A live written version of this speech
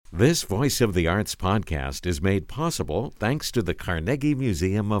This Voice of the Arts podcast is made possible thanks to the Carnegie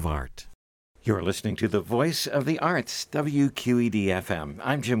Museum of Art. You're listening to the Voice of the Arts, WQED-FM.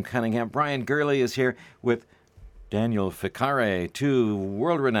 I'm Jim Cunningham. Brian Gurley is here with Daniel Ficare, two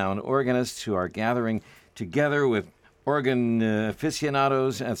world-renowned organists who are gathering together with organ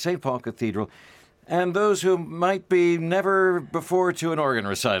aficionados at St. Paul Cathedral and those who might be never before to an organ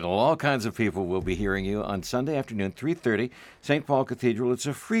recital. All kinds of people will be hearing you on Sunday afternoon, 3:30, St. Paul Cathedral. It's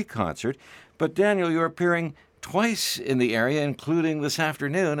a free concert. But Daniel, you're appearing twice in the area, including this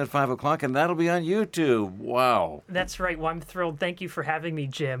afternoon at 5 o'clock, and that'll be on YouTube. Wow. That's right. Well, I'm thrilled. Thank you for having me,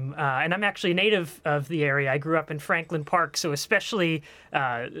 Jim. And I'm actually a native of the area. I grew up in Franklin Park, so especially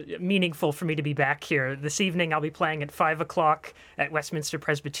meaningful for me to be back here. This evening, I'll be playing at 5 o'clock at Westminster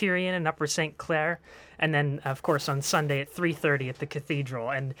Presbyterian in Upper St. Clair. And then, of course, on Sunday at 3:30 at the Cathedral.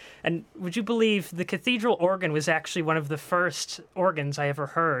 And would you believe the Cathedral organ was actually one of the first organs I ever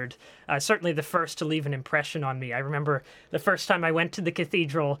heard, certainly the first to leave an impression on me. I remember the first time I went to the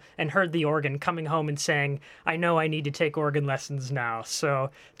Cathedral and heard the organ, coming home and saying, I know I need to take organ lessons now.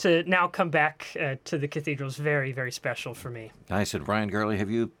 So to now come back to the Cathedral is very, very special for me. I said, Brian Gurley, have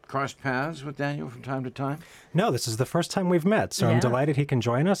you crossed paths with Daniel from time to time? No, this is the first time we've met, so I'm delighted he can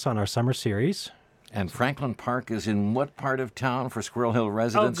join us on our summer series. And Franklin Park is in what part of town for Squirrel Hill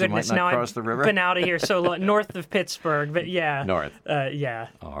residents who might not now cross the river? I've been out of here so north of Pittsburgh, but yeah. North. Yeah.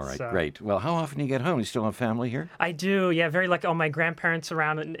 All right, great. Well, how often do you get home? You still have family here? I do, yeah. Very lucky. All my grandparents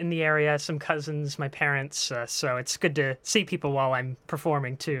around in the area, some cousins, my parents. So it's good to see people while I'm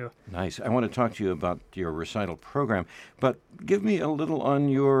performing, too. Nice. I want to talk to you about your recital program, but give me a little on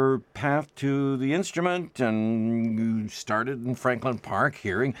your path to the instrument. And you started in Franklin Park,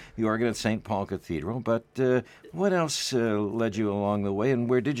 hearing the organ at St. Paul Cathedral, but what else led you along the way, and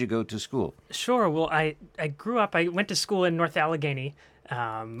where did you go to school? Sure. Well, I grew up, I went to school in North Allegheny.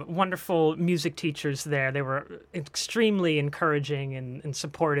 Wonderful music teachers there. They were extremely encouraging and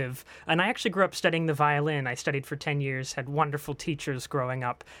supportive. And I actually grew up studying the violin. I studied for 10 years, had wonderful teachers growing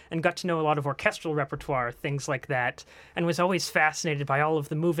up, and got to know a lot of orchestral repertoire, things like that, and was always fascinated by all of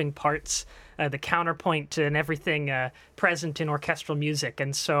the moving parts, the counterpoint and everything present in orchestral music.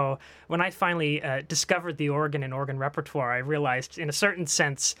 And so when I finally discovered the organ and organ repertoire, I realized in a certain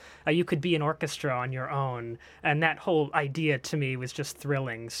sense you could be an orchestra on your own. And that whole idea to me was just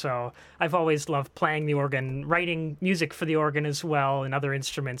thrilling. So I've always loved playing the organ, writing music for the organ as well and other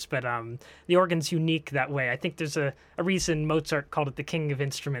instruments. But the organ's unique that way. I think there's a reason Mozart called it the king of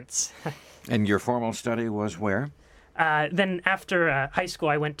instruments. And your formal study was where? Then after high school,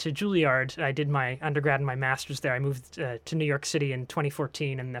 I went to Juilliard. I did my undergrad and my master's there. I moved to New York City in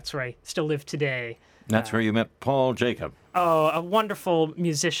 2014, and that's where I still live today. That's where you met Paul Jacob. Oh, a wonderful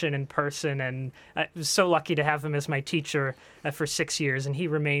musician in person, and I was so lucky to have him as my teacher for 6 years, and he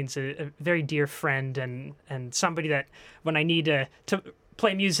remains a very dear friend and somebody that when I need to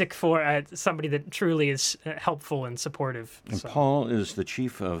play music for somebody that truly is helpful and supportive. And Paul is the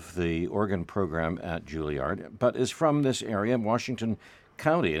chief of the organ program at Juilliard, but is from this area, Washington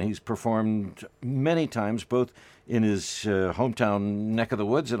County, and he's performed many times, both in his hometown neck of the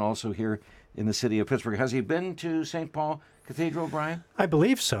woods and also here in the city of Pittsburgh. Has he been to St. Paul Cathedral, Brian? I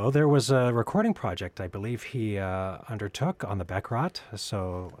believe so. There was a recording project I believe he undertook on the Beckrot,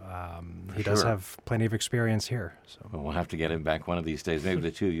 so he does have plenty of experience here. So. Well, we'll have to get him back one of these days. Maybe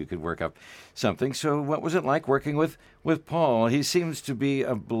the two you could work up something. So what was it like working with Paul? He seems to be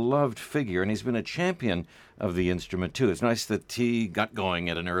a beloved figure, and he's been a champion of the instrument, too. It's nice that he got going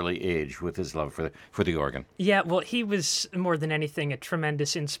at an early age with his love for the organ. Yeah, well, he was more than anything a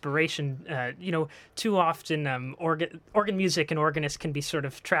tremendous inspiration. Too often organ music and organists can be sort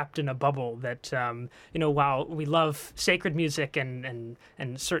of trapped in a bubble that, while we love sacred music and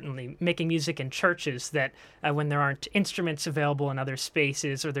certainly making music in churches, that when there aren't instruments available in other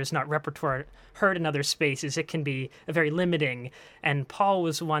spaces or there's not repertoire heard in other spaces, it can be very limiting. And Paul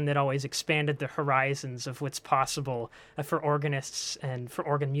was one that always expanded the horizons of what's possible for organists and for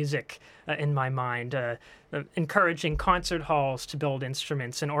organ music in my mind. Encouraging concert halls to build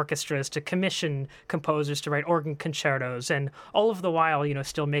instruments and orchestras to commission composers to write organ concertos, and all of the while,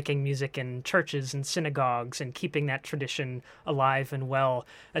 still making music in churches and synagogues and keeping that tradition alive and well.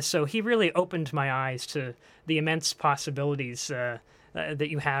 So he really opened my eyes to the immense possibilities that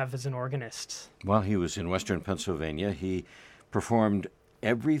you have as an organist. While he was in Western Pennsylvania, he performed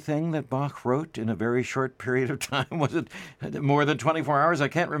everything that Bach wrote in a very short period of time? Was it more than 24 hours? I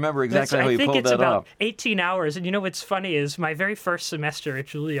can't remember exactly how he pulled that off. I think it's about 18 hours. And you know what's funny is my very first semester at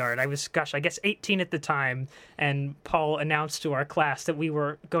Juilliard, I was, I guess 18 at the time, and Paul announced to our class that we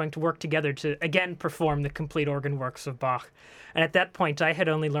were going to work together to, again, perform the complete organ works of Bach. And at that point, I had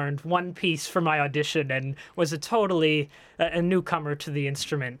only learned one piece for my audition and was a totally a newcomer to the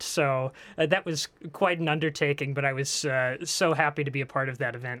instrument. So that was quite an undertaking, but I was so happy to be a part of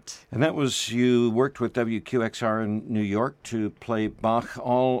that event. And that was, you worked with WQXR in New York to play Bach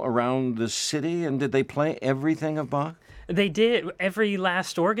all around the city, and did they play everything of Bach? They did, every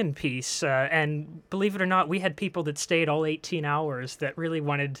last organ piece, and believe it or not, we had people that stayed all 18 hours that really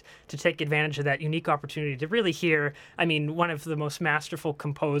wanted to take advantage of that unique opportunity to really hear, I mean, one of the most masterful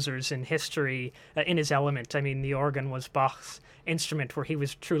composers in history in his element. I mean, the organ was Bach's instrument where he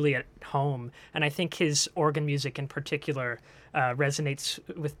was truly at home, and I think his organ music in particular resonates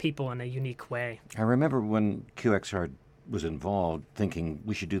with people in a unique way. I remember when QXR was involved thinking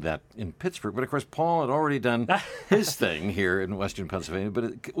we should do that in Pittsburgh. But, of course, Paul had already done his thing here in Western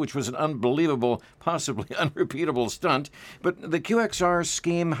Pennsylvania, which was an unbelievable, possibly unrepeatable stunt. But the QXR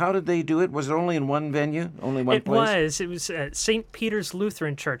scheme, how did they do it? Was it only in one venue, only one place? It was St. Peter's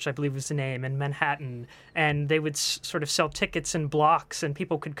Lutheran Church, I believe was the name, in Manhattan. And they would sort of sell tickets in blocks, and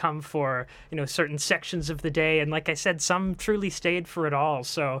people could come for, certain sections of the day. And like I said, some truly stayed for it all.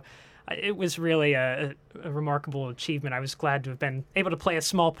 So it was really a remarkable achievement. I was glad to have been able to play a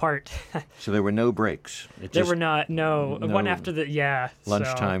small part. So there were no breaks? There were not, no. One after the,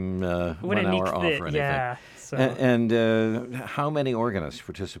 lunchtime, 1 hour off or anything? Yeah. So. And how many organists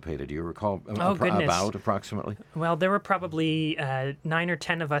participated? Do you recall about approximately? Well, there were probably 9 or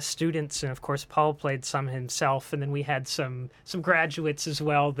 10 of us students, and of course Paul played some himself, and then we had some graduates as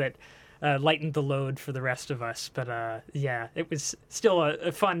well that lightened the load for the rest of us. But it was still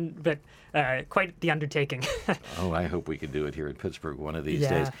a fun, but quite the undertaking. Oh, I hope we can do it here in Pittsburgh one of these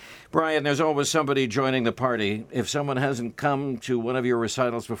days. Brian, there's always somebody joining the party. If someone hasn't come to one of your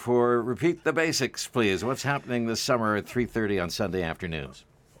recitals before, repeat the basics, please. What's happening this summer at 3:30 on Sunday afternoons?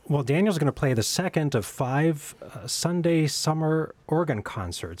 Well, Daniel's going to play the second of 5 Sunday summer organ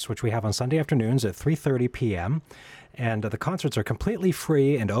concerts, which we have on Sunday afternoons at 3:30 p.m., and the concerts are completely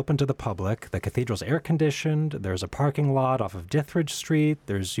free and open to the public. The cathedral's air-conditioned. There's a parking lot off of Dithridge Street.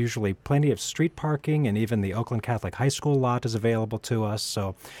 There's usually plenty of street parking, and even the Oakland Catholic High School lot is available to us.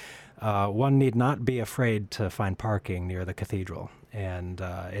 So one need not be afraid to find parking near the cathedral. And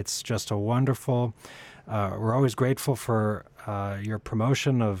it's just a wonderful... we're always grateful for your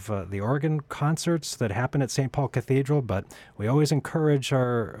promotion of the organ concerts that happen at St. Paul Cathedral, but we always encourage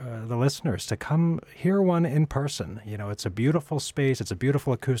the listeners to come hear one in person. It's a beautiful space, it's a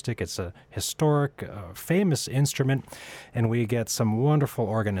beautiful acoustic, it's a historic, famous instrument, and we get some wonderful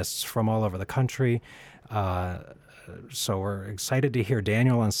organists from all over the country. So we're excited to hear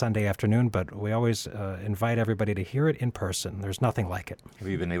Daniel on Sunday afternoon, but we always invite everybody to hear it in person. There's nothing like it. Have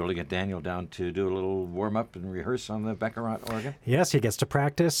you been able to get Daniel down to do a little warm-up and rehearse on the Baccarat organ? Yes, he gets to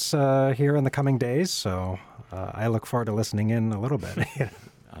practice here in the coming days, so I look forward to listening in a little bit.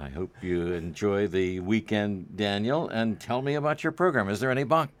 I hope you enjoy the weekend, Daniel, and tell me about your program. Is there any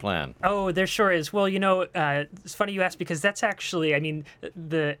Bach plan? Oh, there sure is. Well, it's funny you ask, because that's actually,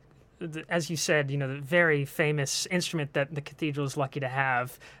 as you said, the very famous instrument that the cathedral is lucky to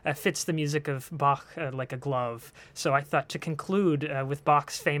have fits the music of Bach like a glove. So I thought to conclude with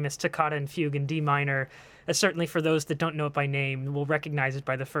Bach's famous Toccata and Fugue in D minor, certainly for those that don't know it by name, will recognize it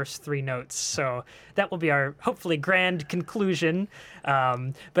by the first 3 notes. So that will be our, hopefully, grand conclusion.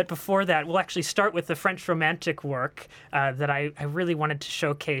 But before that, we'll actually start with the French Romantic work that I really wanted to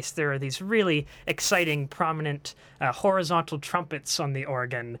showcase. There are these really exciting, prominent horizontal trumpets on the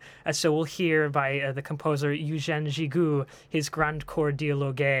organ. So we'll hear by the composer Eugène Gigoux his Grand Chor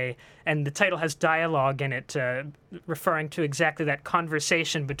Dialogué. And the title has dialogue in it, referring to exactly that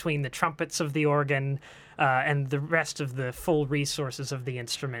conversation between the trumpets of the organ and the rest of the full resources of the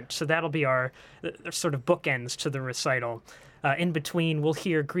instrument. So that'll be our sort of bookends to the recital. In between, we'll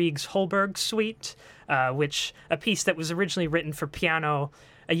hear Grieg's Holberg Suite, which a piece that was originally written for piano,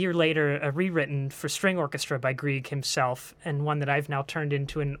 a year later rewritten for string orchestra by Grieg himself, and one that I've now turned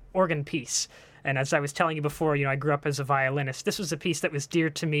into an organ piece. And as I was telling you before, I grew up as a violinist. This was a piece that was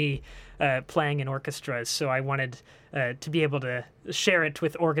dear to me playing in orchestras, so I wanted to be able to share it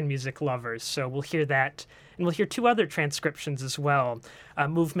with organ music lovers. So we'll hear that. And we'll hear 2 other transcriptions as well. A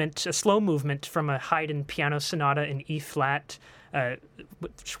slow movement from a Haydn piano sonata in E-flat,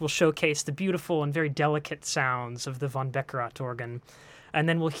 which will showcase the beautiful and very delicate sounds of the von Beckerath organ. And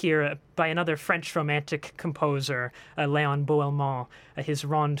then we'll hear by another French Romantic composer, Léon Bohemond, his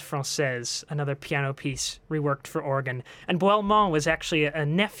Ronde Française, another piano piece reworked for organ. And Bohemond was actually a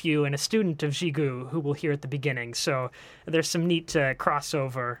nephew and a student of Gigoux, who we'll hear at the beginning. So there's some neat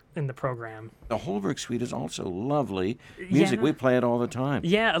crossover in the program. The Holberg Suite is also lovely music. Yeah. We play it all the time.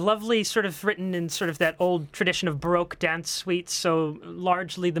 Yeah, a lovely sort of written in sort of that old tradition of Baroque dance suites. So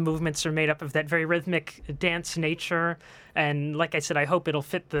largely the movements are made up of that very rhythmic dance nature. And like I said, I hope it'll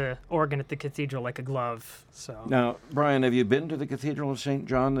fit the organ at the cathedral like a glove. So Now, Brian, have you been to the Cathedral of St.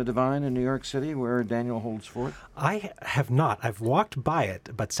 John the Divine in New York City, where Daniel holds forth? I have not. I've walked by it,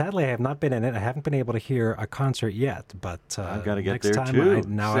 but sadly I have not been in it. I haven't been able to hear a concert yet, but I've got to get next there, time too.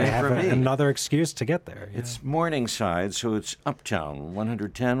 now Same I have for me. another excuse to get there. Yeah. It's Morningside, so it's uptown,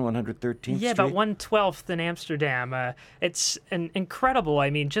 110, 113th Street. yeah, about 1/12th in Amsterdam. It's an incredible, I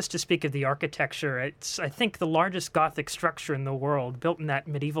mean, just to speak of the architecture, it's, I think, the largest Gothic structure in the world, built in that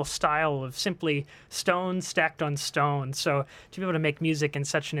medieval style of simply stone stacked on stone. So to be able to make music in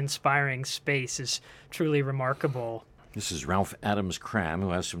such an inspiring space is truly remarkable. This is Ralph Adams Cram, who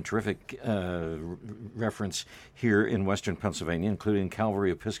has some terrific reference here in Western Pennsylvania, including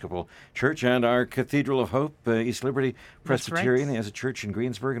Calvary Episcopal Church and our Cathedral of Hope, East Liberty Presbyterian. right. He has a church in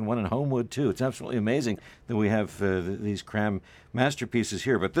Greensburg and one in Homewood, too. It's absolutely amazing that we have these Cram masterpieces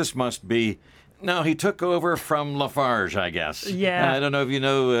here. But this must be... No, he took over from Lafarge, I guess. Yeah. I don't know if you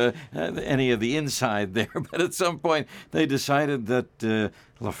know any of the inside there, but at some point they decided that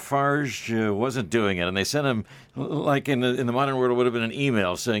Lafarge wasn't doing it, and they sent him, like in the modern world, it would have been an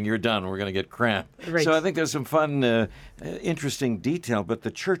email saying, "You're done. We're going to get Cram." Right. So I think there's some fun, interesting detail. But the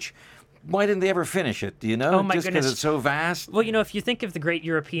church, why didn't they ever finish it? Do you know? Oh, my Just goodness. because it's so vast. Well, you know, if you think of the great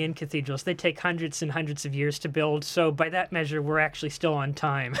European cathedrals, they take hundreds and hundreds of years to build. So by that measure, we're actually still on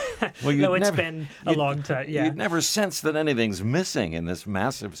time. Well, Though it's been a long time. Yeah. You'd never sense that anything's missing in this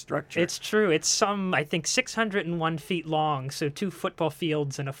massive structure. It's true. It's I think, 601 feet long, so 2 football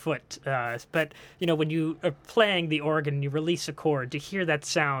fields and a foot. But, you know, when you are playing the organ and you release a chord, to hear that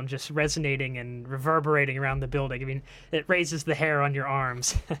sound just resonating and reverberating around the building, I mean, it raises the hair on your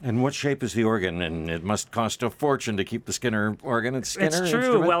arms. And what shape is the organ? And it must cost a fortune to keep the Skinner organ. It's Skinner It's true.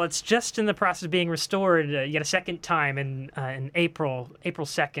 instrument? Well, it's just in the process of being restored yet a second time in April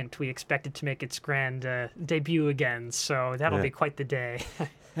 2nd. We expect it to make its grand debut again, so that'll Yeah. be quite the day.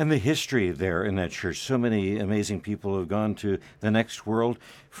 And the history there in that church. So many amazing people have gone to the next world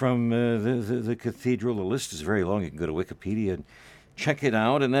from the cathedral. The list is very long. You can go to Wikipedia and check it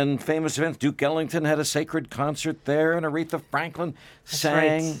out. And then famous events. Duke Ellington had a sacred concert there, and Aretha Franklin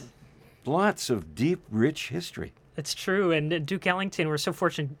sang. right. Lots of deep, rich history. It's true, and Duke Ellington, we're so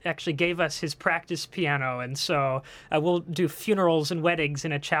fortunate, actually gave us his practice piano, and so we'll do funerals and weddings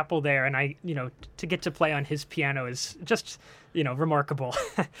in a chapel there, and to get to play on his piano is just, remarkable.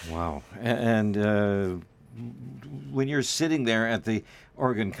 Wow. And when you're sitting there at the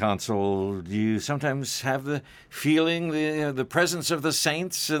organ console, do you sometimes have the feeling, the presence of the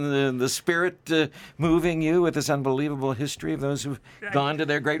saints and the Spirit moving you with this unbelievable history of those who've gone to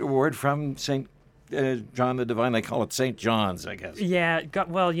their great reward from St. John the Divine? They call it St. John's, I guess. Yeah,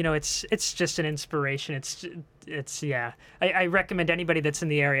 well, it's just an inspiration. I recommend anybody that's in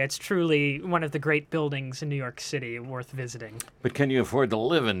the area. It's truly one of the great buildings in New York City, worth visiting. But can you afford to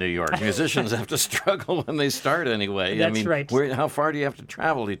live in New York? Musicians have to struggle when they start anyway. That's right. How far do you have to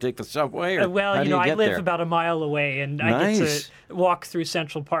travel? Do you take the subway? Or Well, how do you I get live there? about a mile away, and I Nice. get to walk through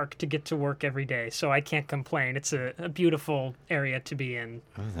Central Park to get to work every day, so I can't complain. It's a beautiful area to be in.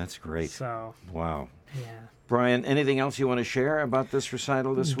 Oh, that's great. So, Wow. yeah. Brian, anything else you want to share about this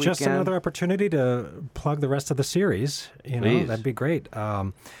recital this weekend? Just another opportunity to plug the rest of the series. Please. That'd be great.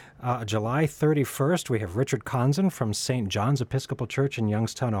 July 31st, we have Richard Konzen from St. John's Episcopal Church in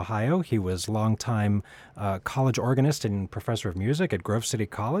Youngstown, Ohio. He was longtime college organist and professor of music at Grove City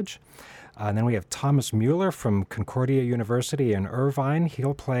College. And then we have Thomas Mueller from Concordia University in Irvine.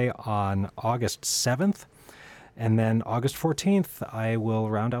 He'll play on August 7th. And then August 14th, I will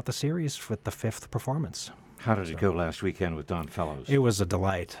round out the series with the 5th performance. How did it go last weekend with Don Fellows? It was a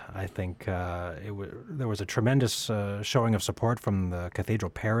delight. I think there was a tremendous showing of support from the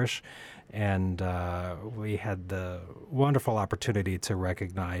Cathedral Parish, and we had the wonderful opportunity to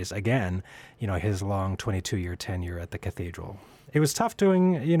recognize again, his long 22-year tenure at the Cathedral. It was tough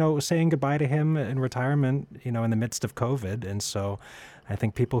saying goodbye to him in retirement, in the midst of COVID, and so I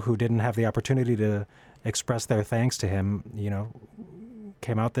think people who didn't have the opportunity to express their thanks to him,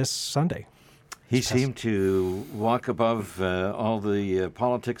 came out this Sunday. He seemed to walk above all the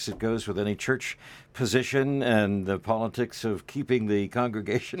politics that goes with any church position and the politics of keeping the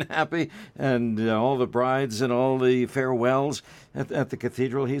congregation happy and all the brides and all the farewells at the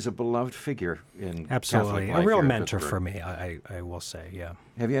cathedral. He's a beloved figure in Absolutely. Catholic life A real here in mentor Pittsburgh. for me, I will say, yeah.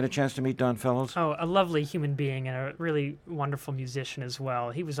 Have you had a chance to meet Don Fellows? Oh, a lovely human being and a really wonderful musician as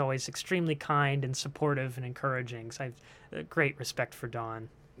well. He was always extremely kind and supportive and encouraging. So I have great respect for Don.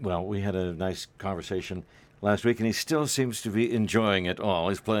 Well, we had a nice conversation last week, and he still seems to be enjoying it all.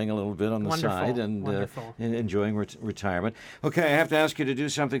 He's playing a little bit on the Wonderful, side and wonderful. enjoying retirement. Okay, I have to ask you to do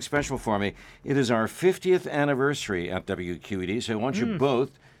something special for me. It is our 50th anniversary at WQED, so I want you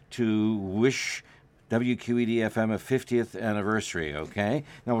both to wish WQED-FM a 50th anniversary, okay?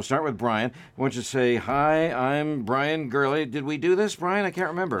 Now, we'll start with Brian. I want you to say, hi, I'm Brian Gurley. Did we do this, Brian? I can't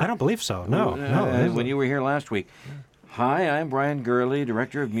remember. I don't believe so. No. When you were here last week. Hi, I'm Brian Gurley,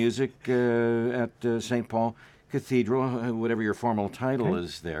 Director of Music at St. Paul Cathedral, whatever your formal title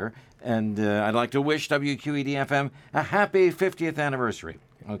is there. And I'd like to wish WQED-FM a happy 50th anniversary.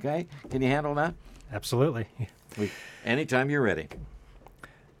 Okay? Can you handle that? Absolutely. Anytime you're ready.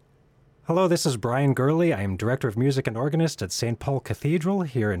 Hello, this is Brian Gurley. I am Director of Music and Organist at St. Paul Cathedral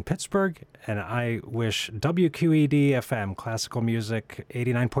here in Pittsburgh, and I wish WQED-FM Classical Music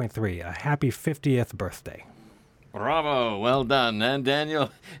 89.3 a happy 50th birthday. Bravo. Well done. And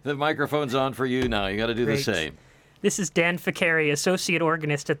Daniel, the microphone's on for you now. You got to do the Great. same. This is Dan Ficari, Associate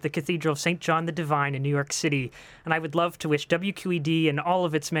Organist at the Cathedral of St. John the Divine in New York City, and I would love to wish WQED and all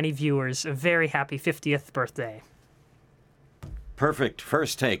of its many viewers a very happy 50th birthday. Perfect.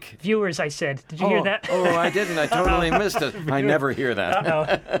 First take. Viewers, I said. Did you hear that? Oh, I didn't. I totally missed it. I never hear that.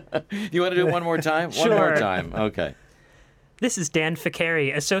 Uh-oh. You want to do it one more time? One Sure. more time. Okay. This is Dan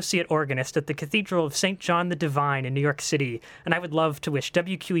Ficari, Associate Organist at the Cathedral of St. John the Divine in New York City, and I would love to wish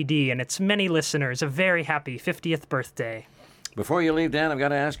WQED and its many listeners a very happy 50th birthday. Before you leave, Dan, I've got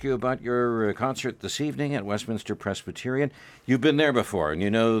to ask you about your concert this evening at Westminster Presbyterian. You've been there before, and you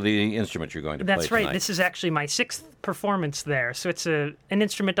know the instrument you're going to play That's right. tonight. This is actually my 6th performance there, so it's an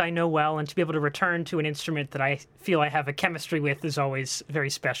instrument I know well, and to be able to return to an instrument that I feel I have a chemistry with is always very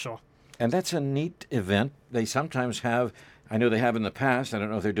special. And that's a neat event. They sometimes have, I know they have in the past, I don't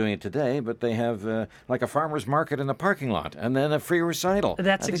know if they're doing it today, but they have like a farmer's market in the parking lot and then a free recital.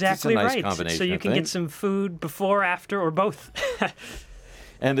 That's I think exactly a nice right. combination, So you I can think. get some food before, after, or both.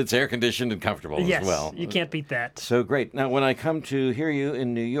 And it's air conditioned and comfortable Yes, as well. you can't beat that. So great. Now, when I come to hear you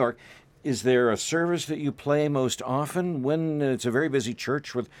in New York, is there a service that you play most often? When it's a very busy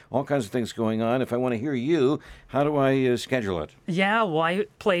church with all kinds of things going on, if I want to hear you, how do I schedule it? Yeah, well, I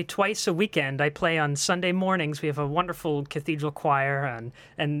play twice a weekend. I play on Sunday mornings. We have a wonderful cathedral choir,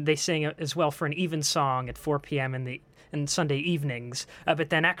 and they sing as well for an evensong at 4 p.m. and Sunday evenings.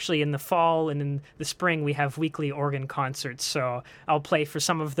 But then actually in the fall and in the spring, we have weekly organ concerts. So I'll play for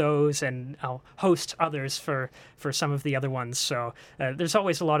some of those, and I'll host others for some of the other ones. So there's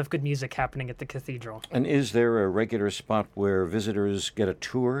always a lot of good music happening at the cathedral. And is there a regular spot where visitors get a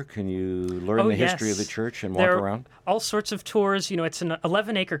tour? Can you learn the history of the church and walk There around? All sorts of tours. You know, it's an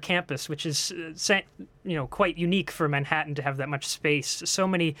 11-acre campus, which is quite unique for Manhattan to have that much space. So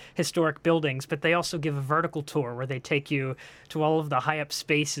many historic buildings, but they also give a vertical tour where they take you to all of the high-up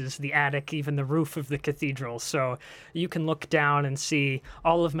spaces, the attic, even the roof of the cathedral. So you can look down and see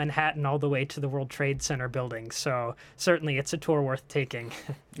all of Manhattan all the way to the World Trade Center building. So certainly it's a tour worth taking.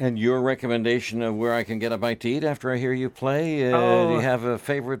 And your recommendation of where I can get a bite to eat after I hear you play? Do you have a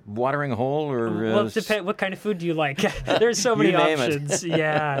favorite watering hole? Or Well, it depends. What kind of food do you like? There's so many You name it. options.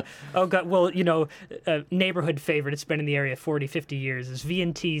 Yeah. Oh, God. Well, a neighborhood favorite, it's been in the area 40, 50 years, is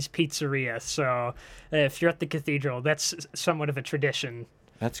V&T's Pizzeria. So if you're at the cathedral, that's somewhat of a tradition.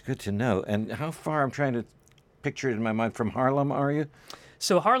 That's good to know. And how far, I'm trying to picture it in my mind, from Harlem are you?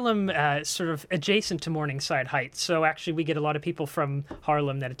 So Harlem, sort of adjacent to Morningside Heights. So actually we get a lot of people from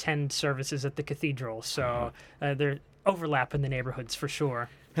Harlem that attend services at the cathedral. So they're overlap in the neighborhoods for sure.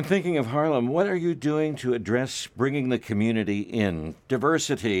 And thinking of Harlem, what are you doing to address bringing the community in?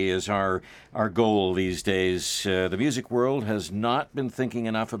 Diversity is our goal these days. The music world has not been thinking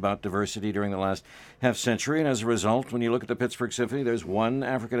enough about diversity during the last half century, and as a result, when you look at the Pittsburgh Symphony, there's one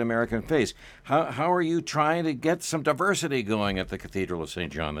African-American face. How are you trying to get some diversity going at the Cathedral of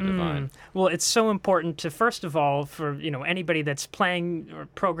St. John the Divine? Well, it's so important to, first of all, for anybody that's playing or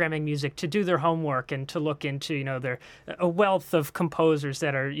programming music to do their homework and to look into their a wealth of composers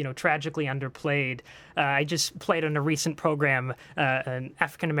that are are, tragically underplayed. I just played on a recent program an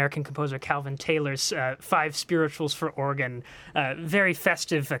African-American composer, Calvin Taylor's 5 Spirituals for Organ. Very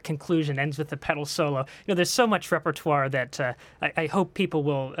festive conclusion, ends with a pedal solo. There's so much repertoire that I hope people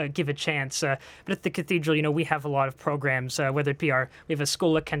will give a chance. But at the Cathedral, we have a lot of programs, whether it be we have a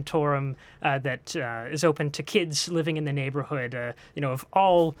Schola Cantorum that is open to kids living in the neighborhood, of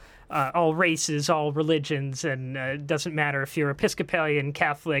all races, all religions, and it doesn't matter if you're Episcopalian,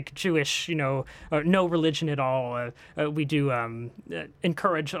 Catholic, Jewish, or no religion at all. We do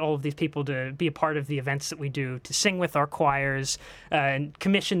encourage all of these people to be a part of the events that we do, to sing with our choirs, and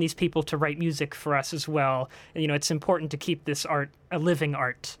commission these people to write music for us as well. And, it's important to keep this art a living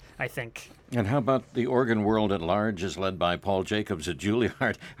art, I think. And how about the organ world at large, as led by Paul Jacobs at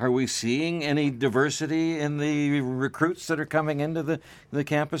Juilliard? Are we seeing any diversity in the recruits that are coming into the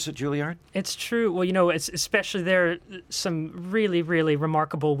campus at Juilliard? It's true. Well, it's especially there are some really, really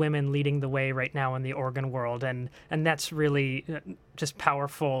remarkable women leading the way right now in the organ world, and that's really just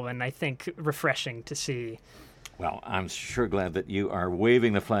powerful and I think refreshing to see. Well, I'm sure glad that you are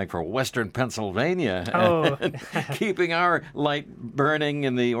waving the flag for Western Pennsylvania, keeping our light burning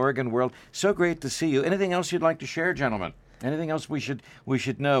in the organ world. So great to see you. Anything else you'd like to share, gentlemen? Anything else we should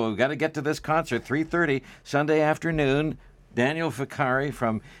know? We've got to get to this concert, 3:30 Sunday afternoon. Daniel Ficcari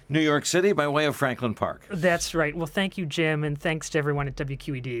from New York City by way of Franklin Park. That's right. Well, thank you, Jim, and thanks to everyone at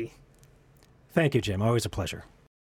WQED. Thank you, Jim. Always a pleasure.